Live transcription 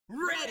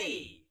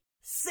Ready,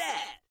 set,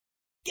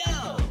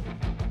 go!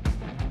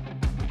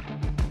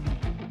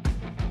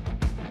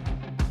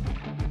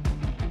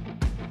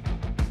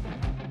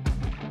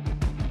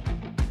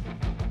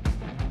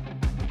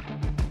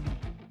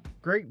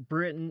 Great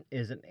Britain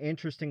is an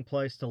interesting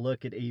place to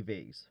look at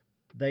EVs.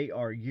 They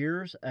are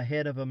years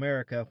ahead of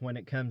America when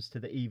it comes to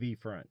the EV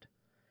front.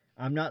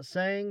 I'm not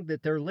saying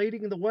that they're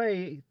leading the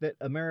way that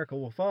America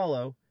will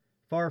follow.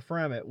 Far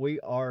from it. We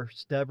are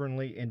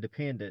stubbornly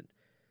independent.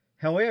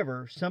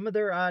 However, some of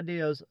their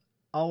ideas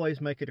always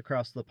make it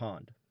across the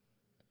pond.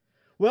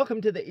 Welcome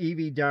to the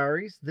EV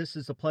Diaries. This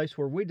is a place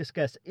where we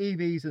discuss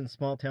EVs in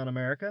small town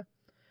America.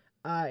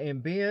 I am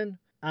Ben.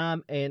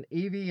 I'm an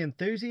EV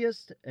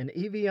enthusiast, an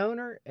EV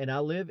owner, and I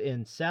live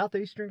in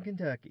southeastern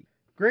Kentucky.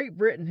 Great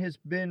Britain has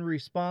been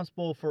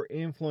responsible for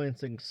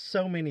influencing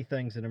so many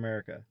things in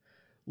America.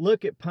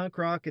 Look at punk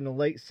rock in the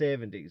late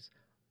 70s.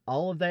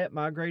 All of that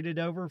migrated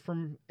over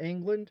from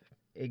England.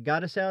 It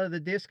got us out of the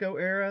disco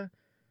era.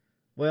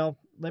 Well,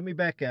 let me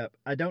back up.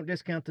 I don't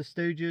discount the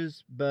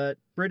Stooges, but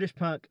British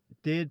punk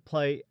did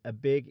play a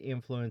big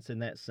influence in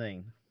that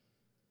scene.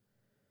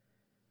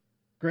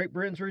 Great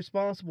Britain's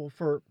responsible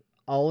for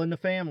All in the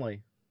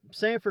Family,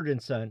 Sanford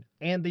and Son,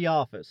 and The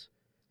Office.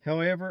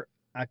 However,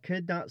 I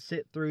could not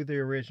sit through the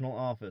original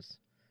Office.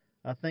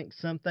 I think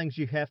some things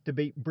you have to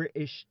be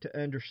British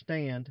to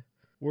understand.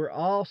 We're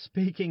all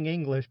speaking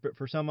English, but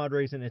for some odd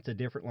reason it's a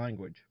different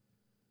language.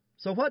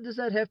 So what does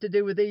that have to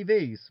do with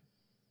EVs?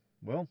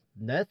 Well,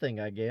 nothing,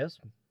 I guess.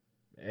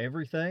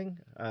 Everything?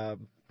 I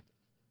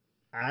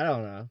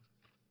don't know.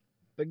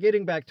 But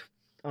getting back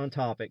on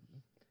topic,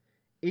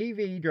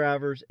 EV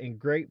drivers in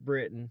Great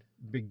Britain,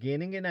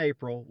 beginning in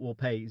April, will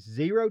pay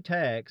zero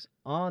tax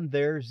on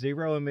their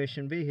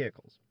zero-emission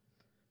vehicles.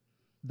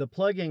 The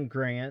plug-in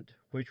grant,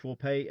 which will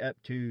pay up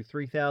to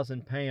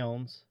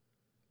 £3,000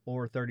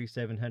 or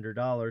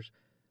 $3,700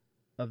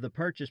 of the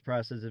purchase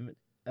prices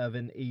of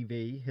an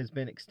EV, has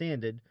been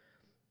extended.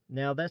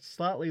 Now, that's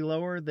slightly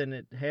lower than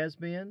it has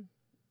been,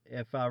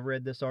 if I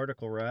read this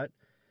article right.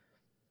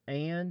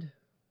 And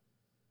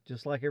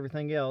just like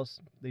everything else,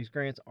 these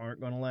grants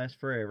aren't going to last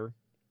forever.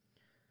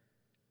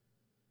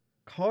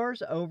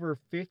 Cars over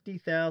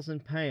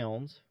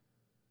 £50,000,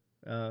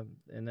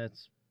 and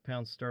that's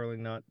pounds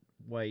sterling, not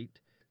weight.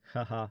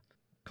 Haha.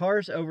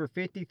 Cars over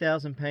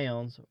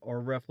 £50,000, or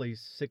roughly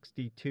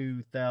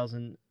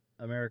 62,000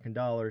 American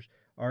dollars,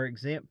 are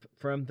exempt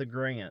from the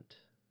grant.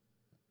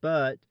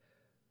 But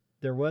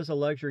there was a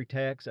luxury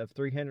tax of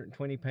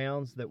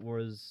 £320 that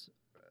was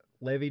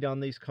levied on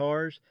these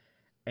cars,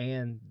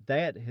 and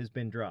that has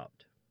been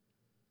dropped.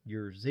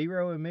 Your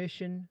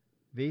zero-emission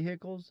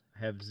vehicles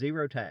have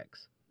zero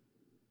tax.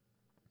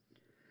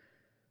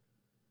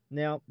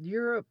 Now,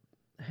 Europe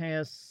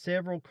has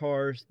several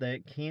cars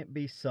that can't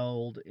be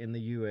sold in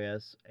the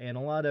U.S., and a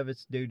lot of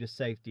it's due to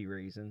safety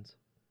reasons.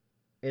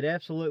 It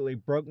absolutely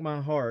broke my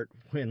heart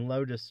when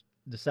Lotus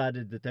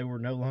decided that they were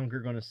no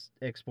longer going to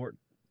export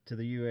to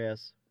the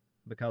U.S.,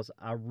 because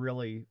I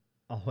really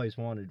always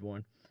wanted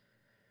one.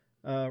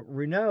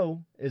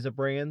 Renault is a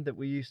brand that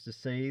we used to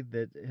see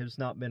that has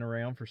not been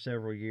around for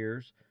several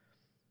years.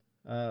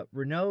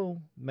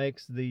 Renault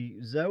makes the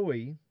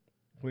Zoe,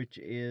 which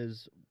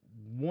is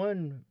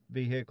one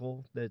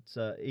vehicle that's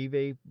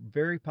EV,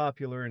 very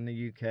popular in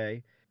the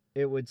UK.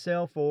 It would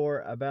sell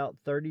for about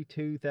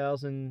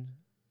 $32,000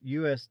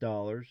 US,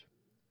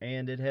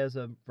 and it has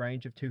a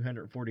range of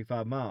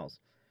 245 miles.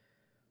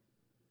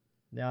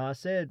 Now, I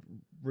said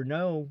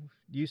Renault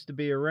used to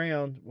be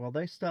around. Well,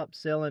 they stopped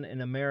selling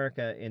in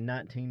America in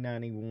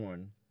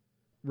 1991.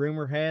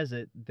 Rumor has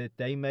it that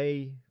they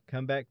may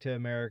come back to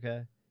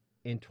America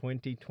in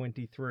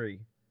 2023.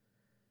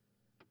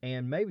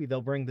 And maybe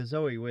they'll bring the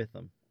Zoe with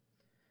them.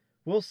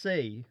 We'll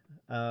see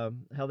how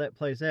that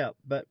plays out.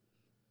 But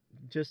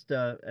just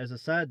as a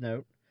side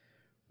note,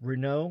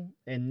 Renault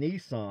and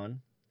Nissan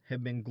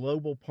have been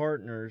global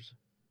partners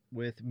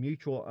with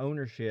mutual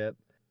ownership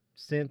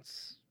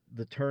since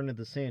the turn of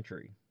the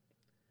century.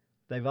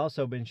 They've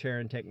also been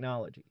sharing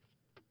technology.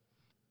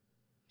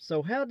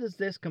 So how does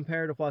this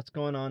compare to what's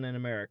going on in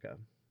America?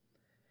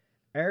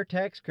 Our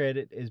tax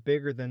credit is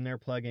bigger than their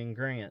plug-in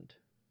grant,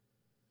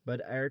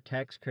 but our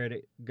tax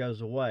credit goes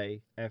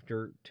away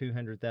after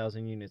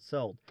 200,000 units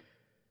sold.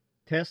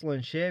 Tesla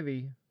and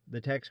Chevy,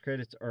 the tax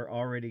credits are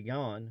already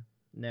gone.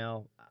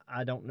 Now,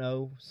 I don't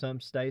know,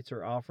 some states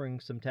are offering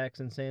some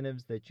tax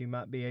incentives that you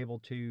might be able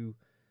to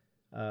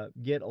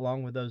get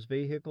along with those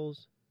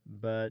vehicles,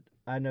 but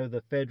I know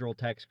the federal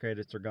tax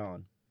credits are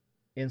gone.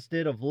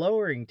 Instead of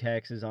lowering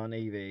taxes on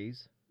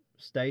EVs,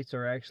 states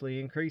are actually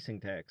increasing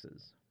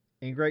taxes.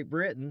 In Great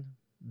Britain,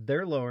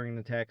 they're lowering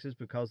the taxes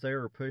because they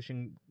are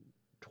pushing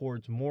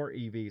towards more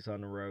EVs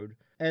on the road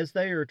as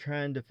they are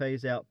trying to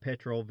phase out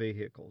petrol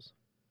vehicles.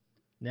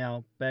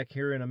 Now, back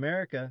here in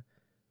America,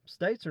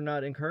 states are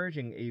not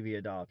encouraging EV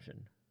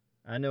adoption.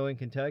 I know in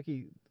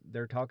Kentucky,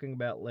 they're talking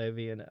about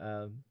levying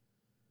a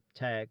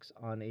tax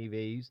on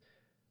EVs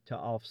to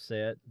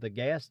offset the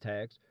gas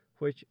tax,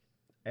 which,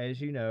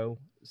 as you know,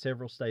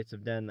 several states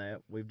have done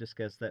that. We've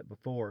discussed that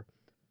before.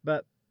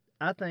 But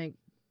I think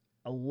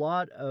a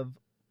lot of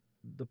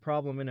the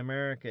problem in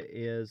America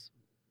is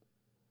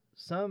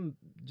some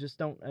just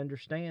don't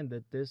understand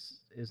that this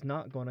is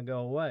not going to go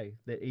away,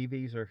 that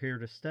EVs are here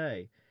to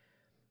stay.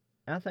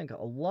 I think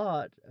a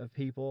lot of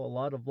people, a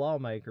lot of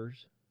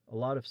lawmakers, a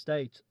lot of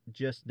states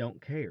just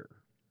don't care.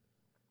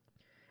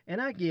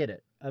 And I get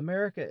it.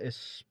 America is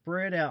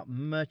spread out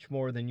much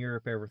more than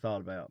Europe ever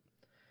thought about.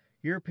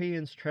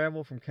 Europeans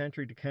travel from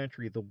country to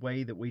country the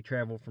way that we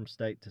travel from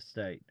state to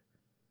state.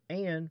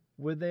 And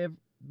with them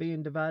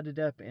being divided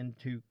up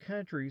into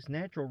countries,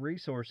 natural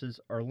resources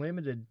are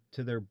limited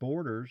to their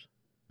borders,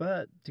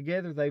 but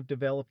together they've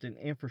developed an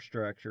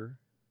infrastructure.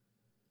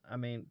 I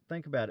mean,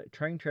 think about it.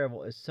 Train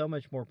travel is so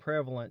much more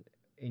prevalent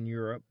in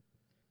Europe.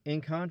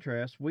 In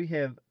contrast, we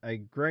have a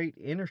great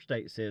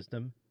interstate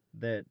system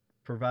that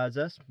provides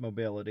us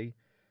mobility,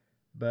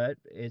 but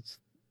it's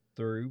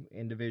through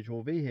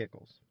individual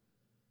vehicles.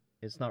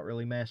 It's not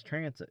really mass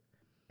transit.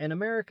 And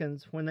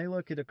Americans, when they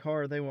look at a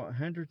car, they want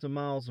hundreds of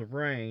miles of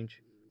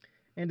range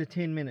and a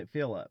 10-minute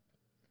fill up.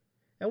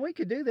 And we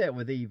could do that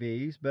with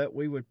EVs, but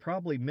we would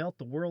probably melt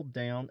the world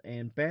down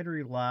and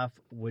battery life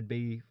would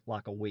be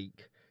like a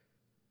week.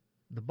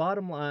 The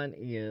bottom line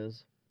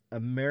is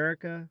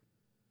America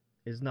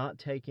is not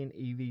taking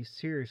EVs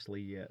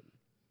seriously yet.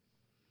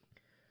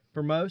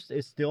 For most,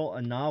 it's still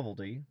a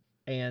novelty,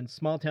 and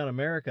small town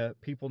America,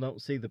 people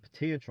don't see the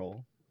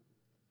potential,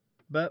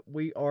 but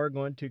we are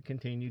going to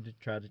continue to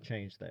try to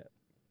change that.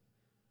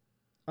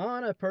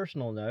 On a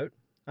personal note,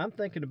 I'm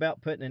thinking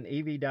about putting an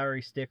EV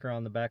Diary sticker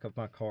on the back of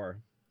my car.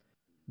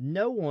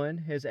 No one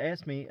has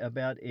asked me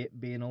about it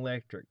being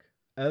electric,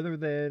 other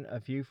than a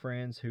few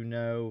friends who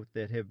know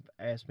that have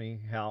asked me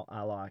how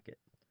I like it.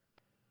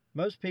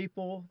 Most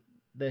people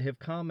that have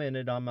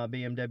commented on my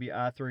BMW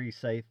i3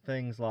 say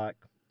things like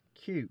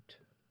cute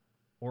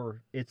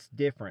or it's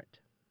different,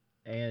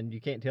 and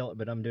you can't tell it,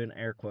 but I'm doing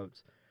air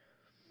quotes.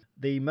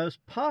 The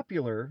most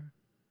popular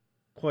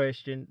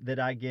question that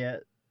I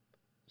get,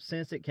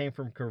 since it came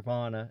from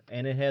Carvana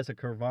and it has a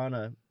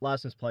Carvana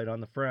license plate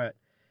on the front,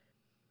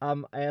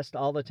 I'm asked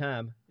all the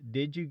time,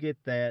 did you get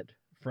that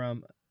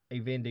from a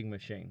vending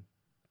machine?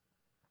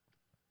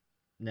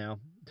 Now,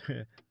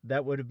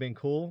 that would have been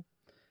cool,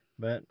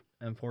 but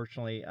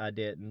unfortunately I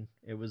didn't.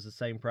 It was the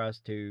same price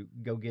to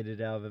go get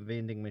it out of a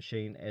vending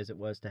machine as it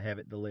was to have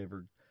it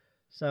delivered.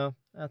 So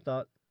I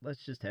thought,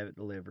 let's just have it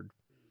delivered.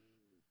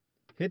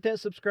 Hit that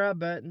subscribe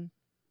button.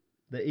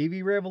 The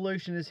EV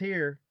revolution is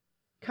here.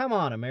 Come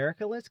on,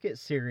 America, let's get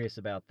serious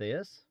about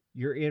this.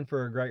 You're in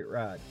for a great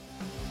ride.